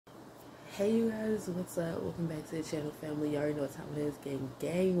Hey you guys, what's up? Welcome back to the channel, family. You already know what time it is.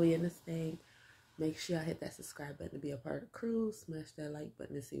 Gang, we in this thing. Make sure y'all hit that subscribe button to be a part of the crew. Smash that like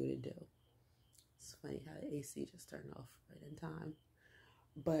button to see what it do. It's funny how the AC just turned off right in time.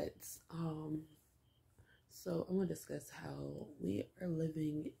 But so I want to discuss how we are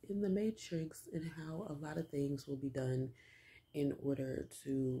living in the matrix and how a lot of things will be done in order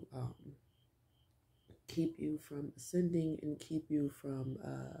to keep you from ascending and keep you from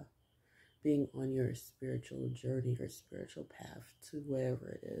being on your spiritual journey or spiritual path to wherever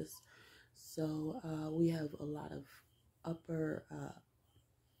it is. So we have a lot of upper,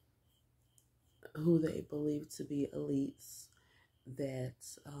 who they believe to be elites that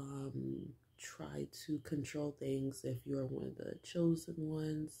try to control things. If you're one of the chosen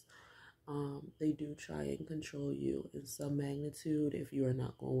ones, they do try and control you in some magnitude if you are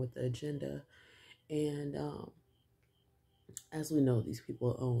not going with the agenda. And as we know, these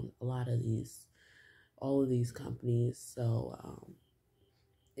people own a lot of all of these companies. So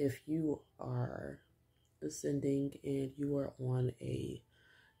if you are ascending and you are on a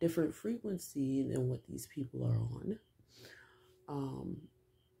different frequency than what these people are on,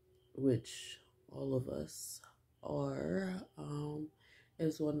 which all of us are,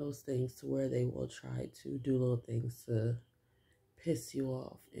 is one of those things to where they will try to do little things to piss you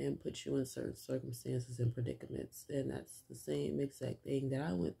off and put you in certain circumstances and predicaments. And that's the same exact thing that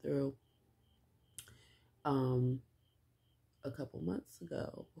I went through a couple months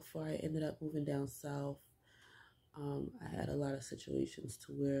ago before I ended up moving down south. I had a lot of situations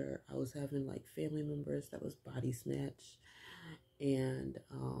to where I was having like family members that was body snatched, and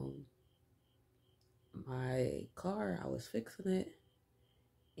my car, I was fixing it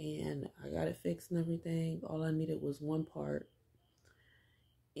and I got it fixed and everything. All I needed was one part,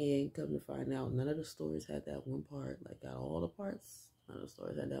 and come to find out, none of the stores had that one part. Like, got all the parts, none of the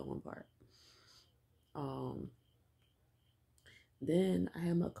stores had that one part. Then I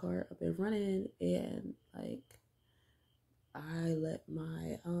had my car up and running, and like I let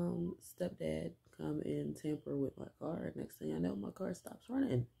my stepdad come and tamper with my car. Next thing I know, my car stops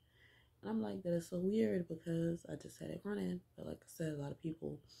running. And I'm like, that is so weird because I just had it running. But like I said, a lot of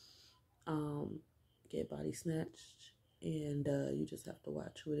people get body snatched, and you just have to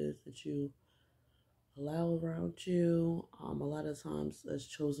watch who it is that you allow around you. A lot of times, us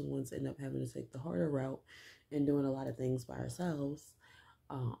chosen ones end up having to take the harder route and doing a lot of things by ourselves.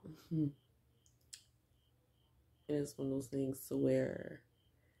 Um, it's one of those things to where,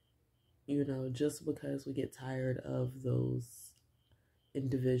 just because we get tired of those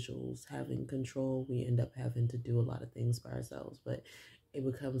individuals having control, we end up having to do a lot of things by ourselves. But it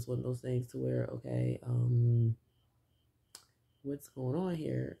becomes one of those things to where, okay, what's going on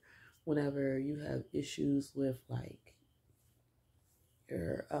here? Whenever you have issues with like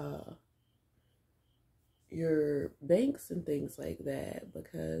your banks and things like that,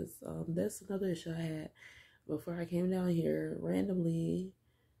 because that's another issue I had before I came down here. Randomly,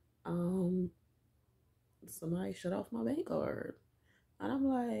 somebody shut off my bank card, and I'm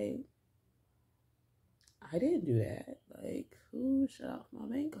like, I didn't do that. Like, who shut off my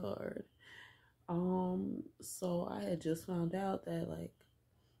bank card? So I had just found out that like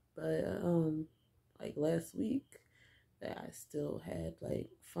last week, that I still had like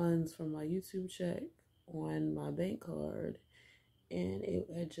funds from my YouTube check on my bank card, and it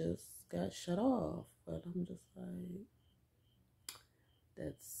had just got shut off. But I'm just like,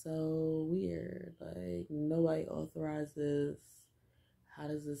 that's so weird. Like, nobody authorizes. How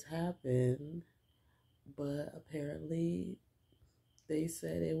does this happen? But apparently they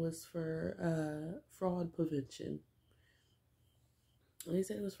said it was for fraud prevention. They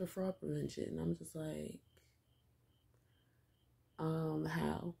said it was for fraud prevention. I'm just like,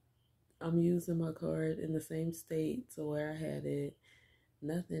 how? I'm using my card in the same state to where I had it.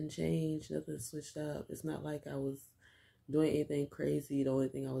 Nothing changed, nothing switched up. It's not like I was doing anything crazy. The only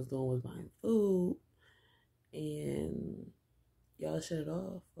thing I was doing was buying food, and y'all shut it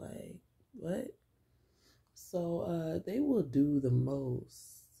off. Like, what? So they will do the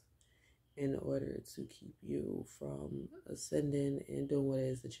most in order to keep you from ascending and doing what it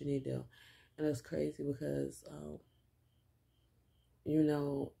is that you need to do. And it's crazy because,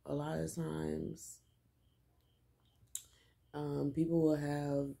 a lot of times people will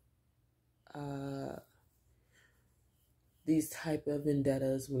have these type of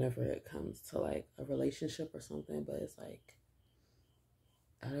vendettas whenever it comes to like a relationship or something. But it's like,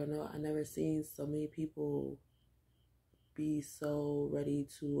 I don't know, I never seen so many people be so ready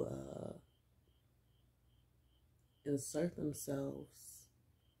to insert themselves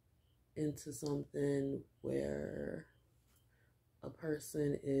into something where a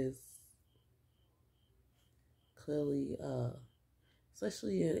person is clearly,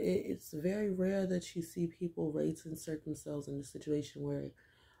 especially it's very rare that you see people rate to insert themselves in a situation where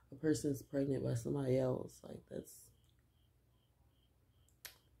a person's pregnant by somebody else. Like it's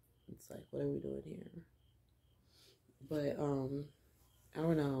like, what are we doing here? But I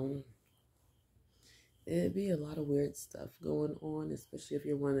don't know. It'd be a lot of weird stuff going on, especially if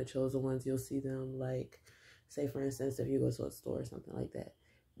you're one of the chosen ones. You'll see them, like, say for instance, if you go to a store or something like that,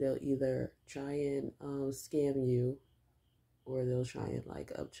 they'll either try and scam you, or they'll try and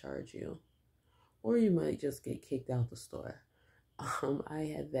like upcharge you, or you might just get kicked out the store.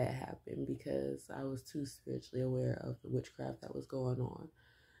 I had that happen because I was too spiritually aware of the witchcraft that was going on.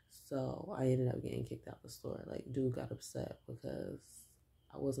 So I ended up getting kicked out the store. Like, dude got upset because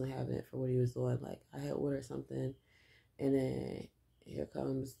I wasn't having it for what he was doing. Like, I had ordered something, and then here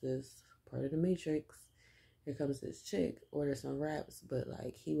comes this part of the Matrix. Here comes this chick, order some wraps, but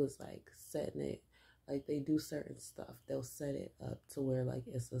like he was like setting it, like they do certain stuff. They'll set it up to where like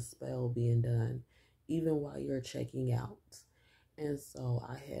it's a spell being done, even while you're checking out. And so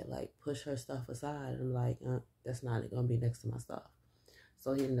I had like pushed her stuff aside. And I'm like, that's not gonna be next to my stuff.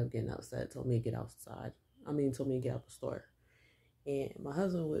 So he ended up getting upset, told me to get outside. Told me to get out the store. And my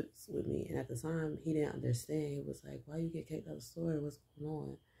husband was with me, and at the time he didn't understand. He was like, "Why you get kicked out of the store? What's going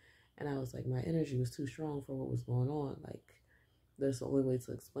on?" And I was like, my energy was too strong for what was going on. Like, there's the only way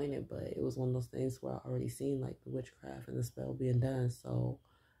to explain it, but it was one of those things where I already seen like the witchcraft and the spell being done. So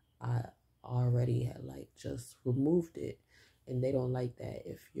I already had like just removed it. And they don't like that.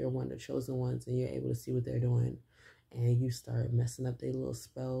 If you're one of the chosen ones and you're able to see what they're doing, and you start messing up their little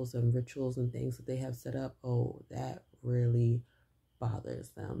spells and rituals and things that they have set up, oh, that really bothers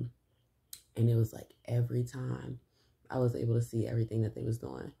them. And it was like every time I was able to see everything that they was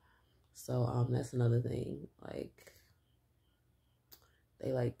doing. So that's another thing. Like,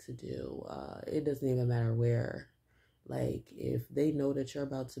 they like to do, it doesn't even matter where. Like, if they know that you're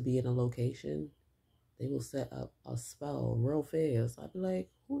about to be in a location, they will set up a spell real fast. I'd be like,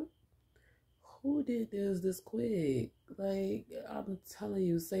 who did this quick? Like, I'm telling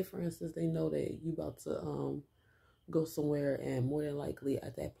you, say for instance, they know that you about to go somewhere, and more than likely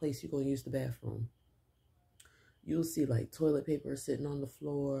at that place you're gonna use the bathroom. You'll see like toilet paper sitting on the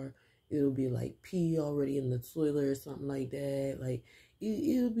floor. It'll be like pee already in the toilet or something like that. Like,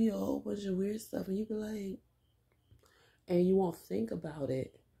 it'll be a whole bunch of weird stuff, and you be like, and you won't think about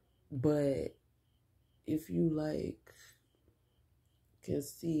it, but if you like can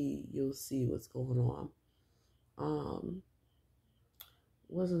see, you'll see what's going on.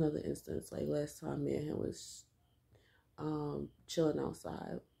 Was another instance, like last time me and him was chilling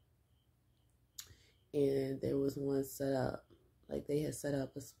outside, and there was one set up, like they had set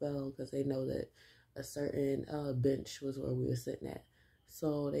up a spell because they know that a certain bench was where we were sitting at.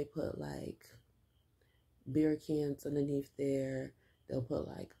 So they put like beer cans underneath there. They'll put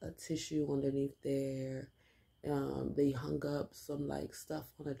like a tissue underneath there. They hung up some like stuff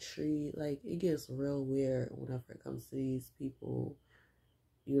on a tree. Like, it gets real weird whenever it comes to these people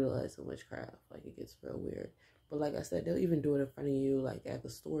utilizing witchcraft. Like, it gets real weird. But like I said, they'll even do it in front of you, like at the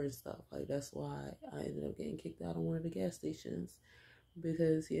store and stuff. Like, that's why I ended up getting kicked out on one of the gas stations,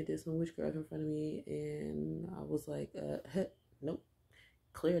 because he had did some witchcraft in front of me, and I was like, nope,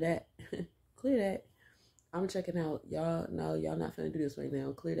 clear that, clear that. I'm checking out. Y'all, no, y'all not finna do this right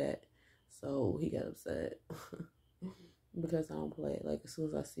now. Clear that. So he got upset because I don't play it. Like, as soon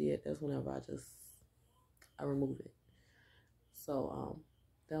as I see it, that's whenever I remove it. So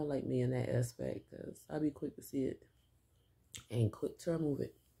they don't like me in that aspect, because I be quick to see it and quick to remove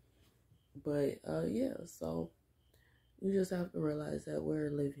it. But yeah, so you just have to realize that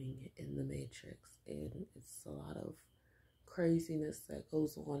we're living in the Matrix, and it's a lot of craziness that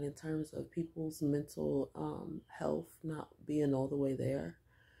goes on in terms of people's mental health not being all the way there.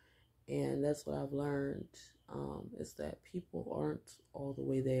 And that's what I've learned, is that people aren't all the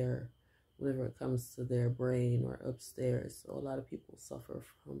way there whenever it comes to their brain or upstairs. So a lot of people suffer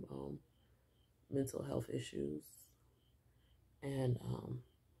from mental health issues and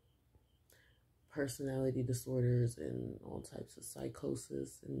personality disorders and all types of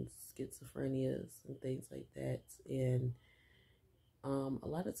psychosis and schizophrenias and things like that. And a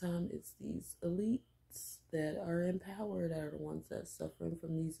lot of time it's these elites that are in power that are the ones that's suffering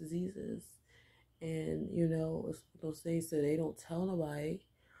from these diseases. And, you know, it's those things that they don't tell nobody.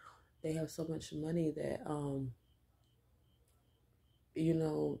 They have so much money that, you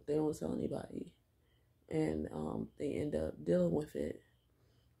know, they don't tell anybody. And they end up dealing with it.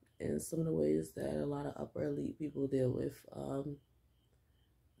 And some of the ways that a lot of upper elite people deal with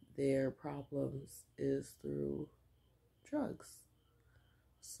their problems is through drugs.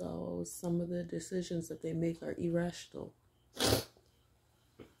 So some of the decisions that they make are irrational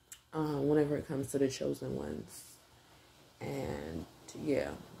whenever it comes to the chosen ones. And yeah,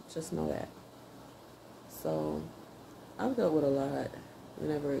 just know that. So I've dealt with a lot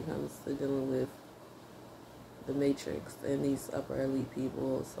whenever it comes to dealing with the Matrix and these upper elite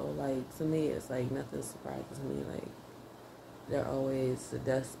people. So like to me, it's like nothing surprises me. Like they're always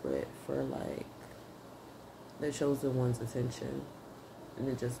desperate for like the chosen one's attention, and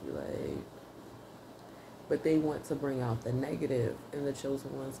it just be like, but they want to bring out the negative in the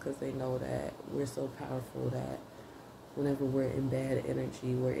chosen ones because they know that we're so powerful that whenever we're in bad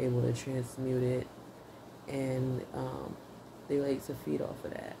energy, we're able to transmute it, and they like to feed off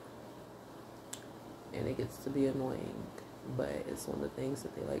of that, and it gets to be annoying, but it's one of the things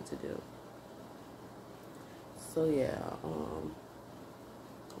that they like to do. So yeah,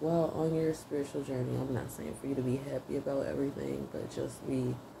 well, on your spiritual journey, I'm not saying for you to be happy about everything, but just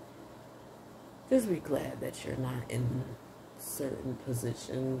be glad that you're not in certain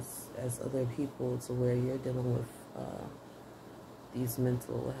positions as other people to where you're dealing with these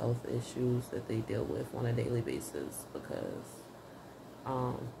mental health issues that they deal with on a daily basis, because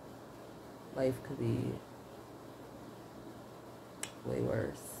life could be way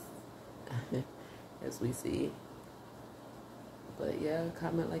worse as we see. But yeah,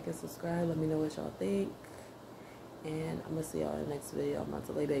 comment, like, and subscribe. Let me know what y'all think. And I'm going to see y'all in the next video. I'm about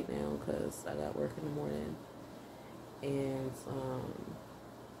to lay back now because I got work in the morning. And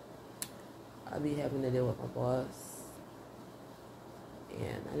I'll be having to deal with my boss.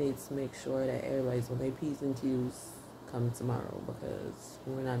 And I need to make sure that everybody's on their P's and Q's come tomorrow, because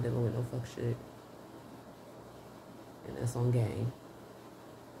we're not dealing with no fuck shit. And that's on game.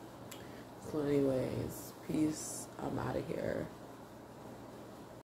 So anyways, peace. I'm out of here.